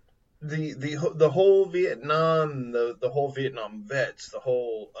the whole Vietnam, the whole Vietnam vets, the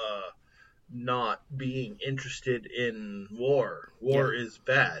whole not being interested in war. War is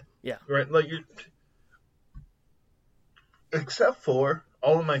bad. Yeah. Right? Like, except for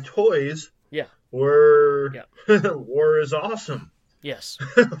all of my toys were war is awesome. Yes.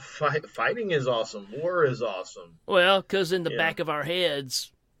 Fighting is awesome. War is awesome. Well, because in the back of our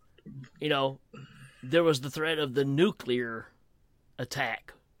heads, you know, there was the threat of the nuclear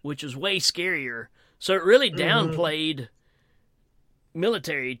attack, which was way scarier. So it really downplayed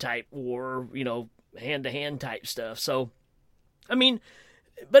military type war, you know, hand-to-hand type stuff. So, I mean,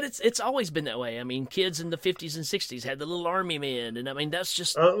 but it's always been that way. I mean, kids in the 50s and 60s had the little army men, and I mean, that's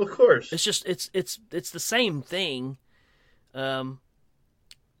just of course. It's just it's the same thing.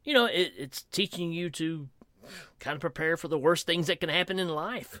 You know, it's teaching you to kind of prepare for the worst things that can happen in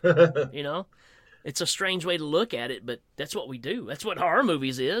life. You know, it's a strange way to look at it, but that's what we do. That's what horror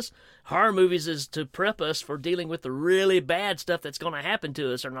movies is. Horror movies is to prep us for dealing with the really bad stuff that's going to happen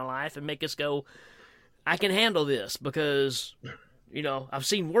to us in our life and make us go, I can handle this because, you know, I've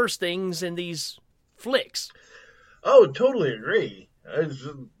seen worse things in these flicks. Oh, totally agree. It's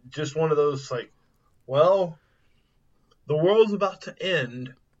just one of those, like, well, the world's about to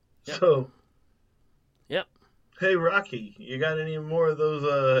end, so... Yep. Hey, Rocky, you got any more of those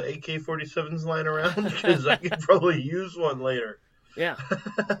AK-47s lying around? Because I could probably use one later. Yeah.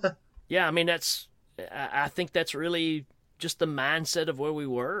 Yeah, I mean, I think that's really just the mindset of where we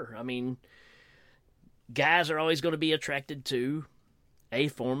were. I mean, guys are always going to be attracted to a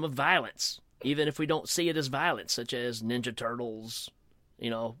form of violence, even if we don't see it as violence, such as Ninja Turtles, you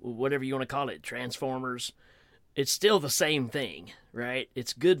know, whatever you want to call it, Transformers. It's still the same thing, right?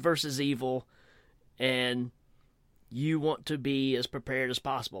 It's good versus evil, and you want to be as prepared as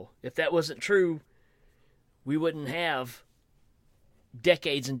possible. If that wasn't true, we wouldn't have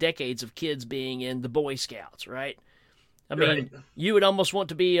decades and decades of kids being in the Boy Scouts, right? I mean, you would almost want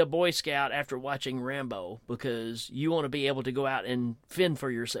to be a Boy Scout after watching Rambo because you want to be able to go out and fend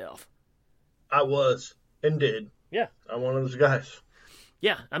for yourself. I was and did. Yeah. I'm one of those guys.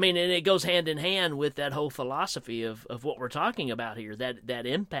 Yeah, I mean, and it goes hand in hand with that whole philosophy of what we're talking about here, that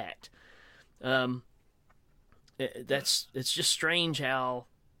impact. It's just strange how,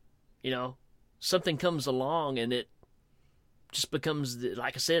 something comes along and it just becomes,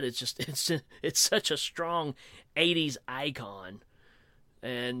 like I said, it's such a strong 80s icon.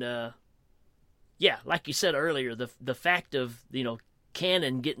 And, like you said earlier, the fact of,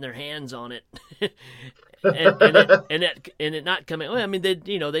 Canon getting their hands on it and it not coming. Well, I mean, they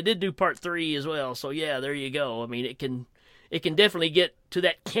did do part 3 as well. So yeah, there you go. I mean, it can definitely get to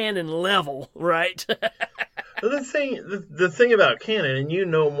that Canon level, right? The thing about Canon, and you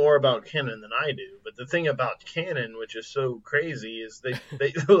know more about Canon than I do, but the thing about Canon, which is so crazy, is they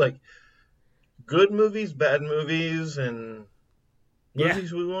like good movies, bad movies, and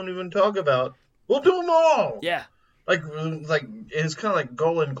movies we won't even talk about. We'll do them all. Yeah. Like it's kind of like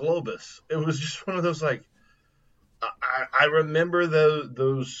Golan Globus. It was just one of those, like, I remember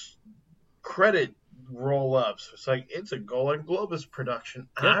those credit roll-ups. It's like, it's a Golan Globus production.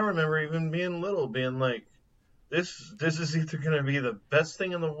 And I remember even being little, being like, this is either going to be the best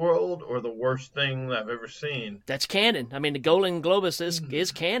thing in the world or the worst thing I've ever seen. That's canon. I mean, the Golan Globus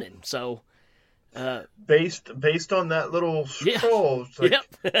is canon. So based on that little scroll, it's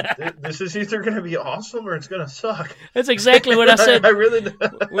like, this is either going to be awesome or it's going to suck. That's exactly what I said. I really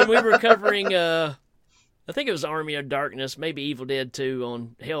when we were covering, I think it was Army of Darkness, maybe Evil Dead 2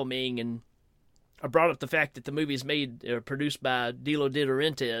 on Helming, and I brought up the fact that the movie is produced by De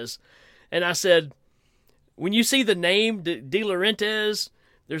Laurentiis, and I said, when you see the name De Laurentiis,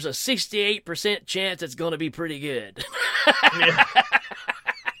 there's a 68% chance it's going to be pretty good.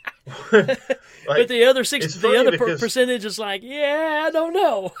 But the other percentage is like, I don't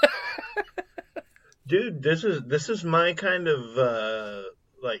know. Dude, this is my kind of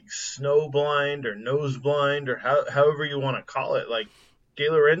like snowblind or nose blind or however you want to call it. Like, De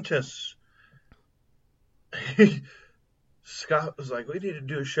Laurentiis, Scott was like, we need to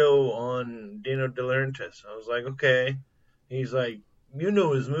do a show on Dino De Laurentiis. I was like, okay. He's like, you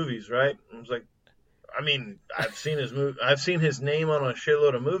know his movies, right? I was like, I mean, I've seen his movie. I've seen his name on a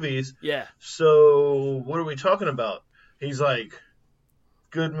shitload of movies. Yeah. So what are we talking about? He's like,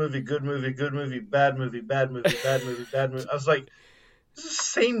 good movie, good movie, good movie, bad movie, bad movie, bad movie, bad movie. I was like, is this the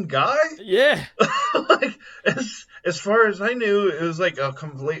same guy? Yeah. Like, as far as I knew, it was like a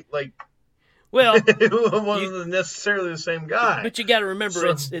complete, like, well, it wasn't necessarily the same guy. But you got to remember,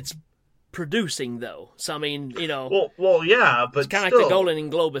 it's producing though. So I mean, Well, yeah, but it's kind of like the Golan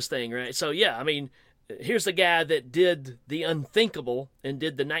and Globus thing, right? So yeah, I mean, here's the guy that did the unthinkable and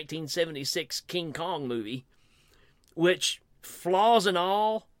did the 1976 King Kong movie, which, flaws and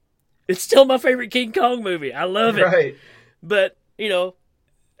all, it's still my favorite King Kong movie. I love it. Right. But,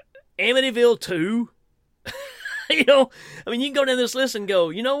 Amityville 2, I mean, you can go down this list and go,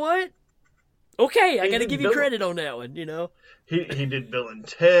 you know what? Okay, I got to give you credit on that one, He did Bill and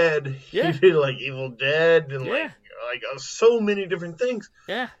Ted. Yeah. He did, like, Evil Dead and, like so many different things.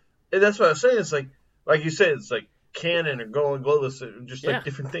 Yeah. And that's what I was saying. It's like you said, it's like Canon or Golan Globus, just like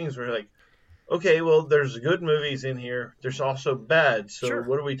different things where, like, okay, well, there's good movies in here. There's also bad. So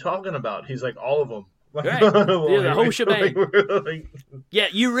what are we talking about? He's like, all of them. Right. The whole shebang. Yeah,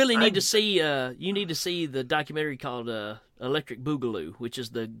 you really need to see. You need to see the documentary called Electric Boogaloo, which is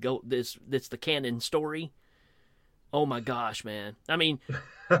that's the Canon story. Oh my gosh, man! I mean,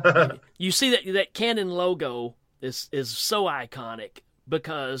 you see that Canon logo is so iconic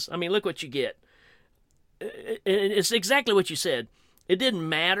because, I mean, look what you get. It's exactly what you said. It didn't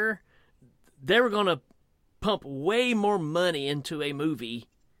matter. They were going to pump way more money into a movie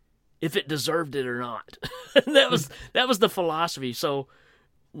if it deserved it or not. that was the philosophy. So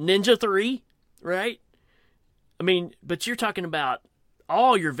Ninja 3, right? I mean, but you're talking about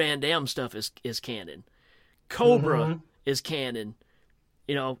all your Van Damme stuff is canon. Cobra is canon.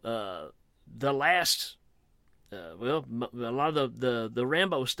 The last, a lot of the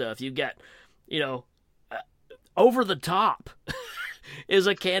Rambo stuff. You got, Over the Top is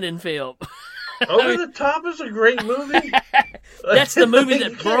a canon film. Over the Top is a great movie. That's the movie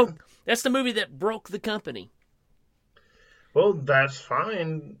that broke. That's the movie that broke the company. Well, that's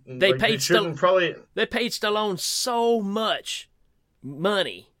fine. They paid Stallone so much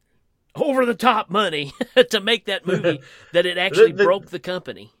money, over the top money, to make that movie that it actually broke the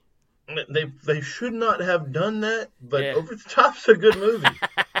company. They should not have done that, but Over the Top's a good movie.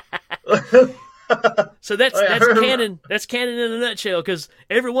 So that's canon. That's canon in a nutshell. Because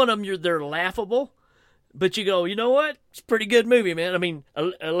every one of them, they're laughable. But you go, you know what? It's a pretty good movie, man. I mean,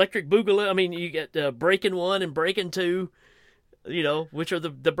 Electric Boogaloo. I mean, you get Breaking 1 and Breaking 2, which are the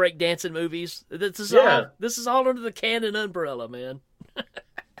breakdancing movies. This is all under the canon umbrella, man.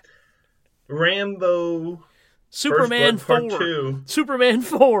 Rambo Superman First Blood 4. Part 2. Superman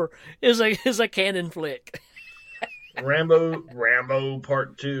 4 is a canon flick. Rambo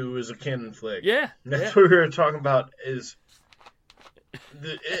Part 2 is a canon flick. Yeah. That's what we were talking about is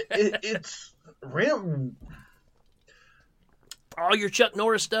it's all your Chuck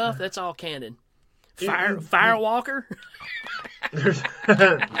Norris stuff, that's all canon. Firewalker?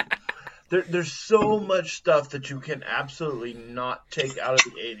 There's so much stuff that you can absolutely not take out of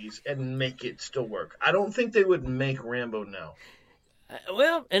the 80s and make it still work. I don't think they would make Rambo now.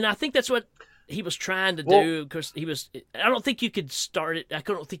 Well, and I think that's what he was trying to do, because I don't think you could start it. I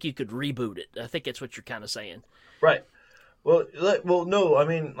don't think you could reboot it. I think that's what you're kind of saying. Right. Well, no. I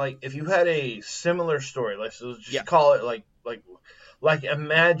mean, like, if you had a similar story, let's just call it like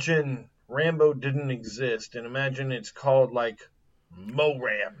imagine Rambo didn't exist, and imagine it's called like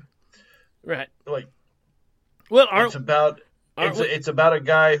Moram. Right. Like, well, it's about a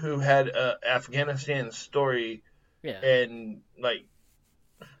guy who had a Afghanistan story, and like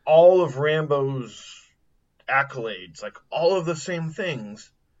all of Rambo's accolades, like all of the same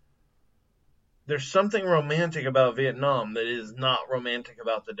things. There's something romantic about Vietnam that is not romantic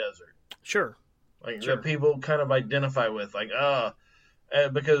about the desert. Sure. Like that people kind of identify with, like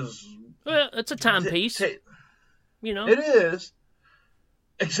because it's a timepiece. You know, it is.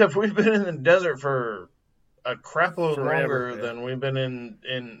 Except we've been in the desert for a crap load longer than we've been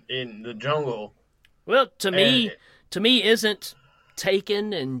in the jungle. Well, to me, isn't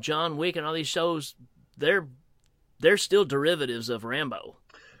Taken and John Wick and all these shows, they're still derivatives of Rambo.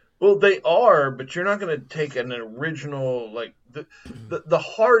 Well, they are, but you're not going to take an original, like the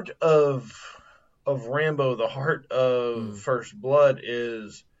heart of Rambo, the heart of First Blood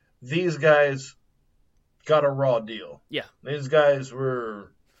is these guys got a raw deal. Yeah. These guys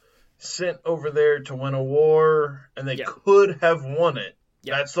were sent over there to win a war, and they could have won it.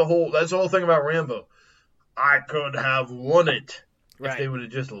 Yeah. That's the whole thing about Rambo. I could have won it if they would have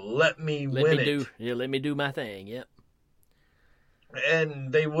just let me win it. Let me do my thing, yep.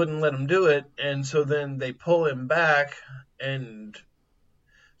 And they wouldn't let him do it, and so then they pull him back, and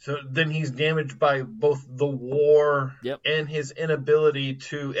so then he's damaged by both the war and his inability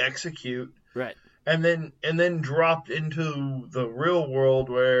to execute. Right. And then dropped into the real world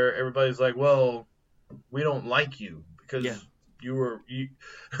where everybody's like, well, we don't like you because you were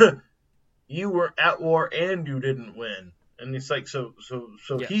at war and you didn't win. And it's like so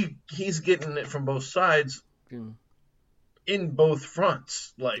he's getting it from both sides in both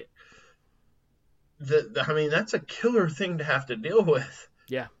fronts. Like I mean, that's a killer thing to have to deal with.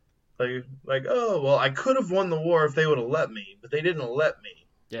 Yeah. Like, oh well, I could have won the war if they would have let me, but they didn't let me.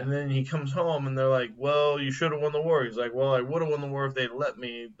 Yeah. And then he comes home and they're like, well, you should have won the war. He's like, well, I would have won the war if they'd let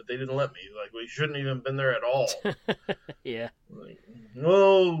me, but they didn't let me. Like, we shouldn't even been there at all. Yeah. Like,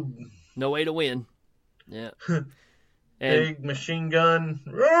 well, no way to win. Yeah. Big machine gun.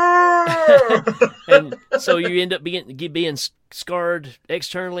 And so you end up being scarred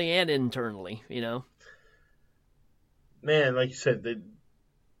externally and internally, you know? Man, like you said,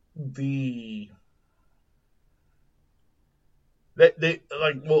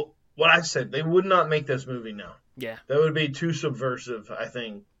 what I said, they would not make this movie now. Yeah. That would be too subversive, I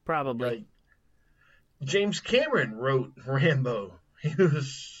think. Probably. Like, James Cameron wrote Rambo. He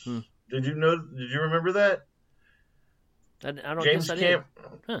was. Did you remember that? I don't James guess I did.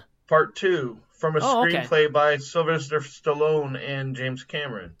 Huh. Part 2 from a screenplay by Sylvester Stallone and James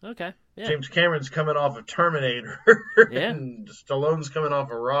Cameron. Okay. Yeah. James Cameron's coming off of Terminator. And Stallone's coming off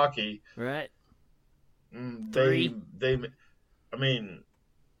of Rocky. Right. I mean,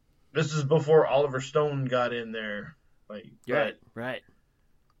 this is before Oliver Stone got in there. Like, right.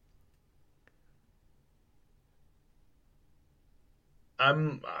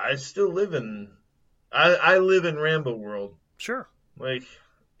 I still live in, I live in Rambo world. Sure. Like,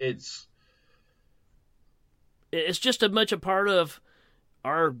 it's just as much a part of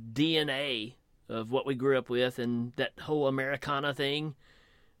our DNA of what we grew up with, and that whole Americana thing.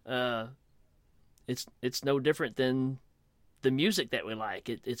 It's no different than the music that we like.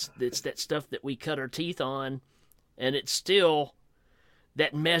 It's that stuff that we cut our teeth on, and it's still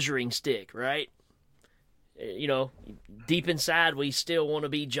that measuring stick, right? You know, deep inside, we still want to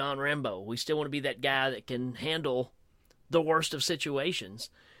be John Rambo. We still want to be that guy that can handle the worst of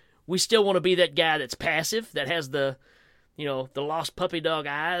situations. We still want to be that guy that's passive, that has the lost puppy dog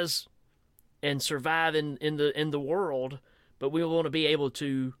eyes, and survive in the world. But we want to be able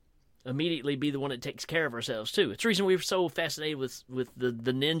to immediately be the one that takes care of ourselves too. It's the reason we're so fascinated with the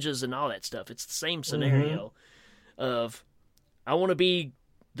ninjas and all that stuff. It's the same scenario of, I want to be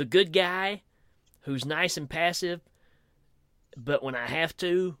the good guy who's nice and passive, but when I have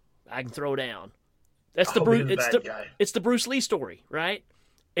to, I can throw down. That's I'll be the bad guy. It's the Bruce Lee story, right?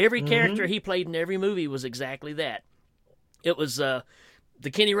 Every character he played in every movie was exactly that. It was the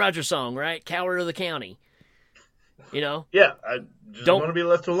Kenny Rogers song, right? Coward of the County. You know? Yeah, I just want to be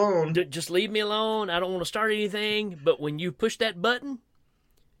left alone. Just leave me alone. I don't want to start anything. But when you push that button,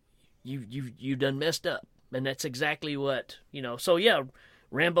 you done messed up. And that's exactly what, you know. So, yeah,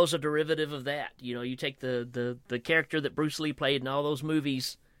 Rambo's a derivative of that. You know, you take the character that Bruce Lee played in all those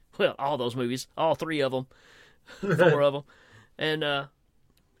movies. Well, all those movies. All 3 of them. 4 of them. And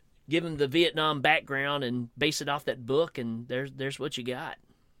give him the Vietnam background and base it off that book, and there's what you got.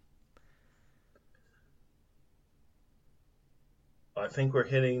 I think we're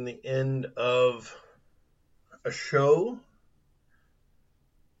hitting the end of a show.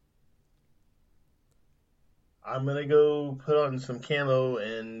 I'm going to go put on some camo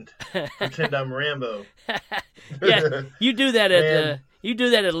and pretend I'm Rambo. Yeah, you do that at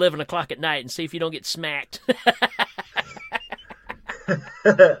 11 o'clock at night and see if you don't get smacked.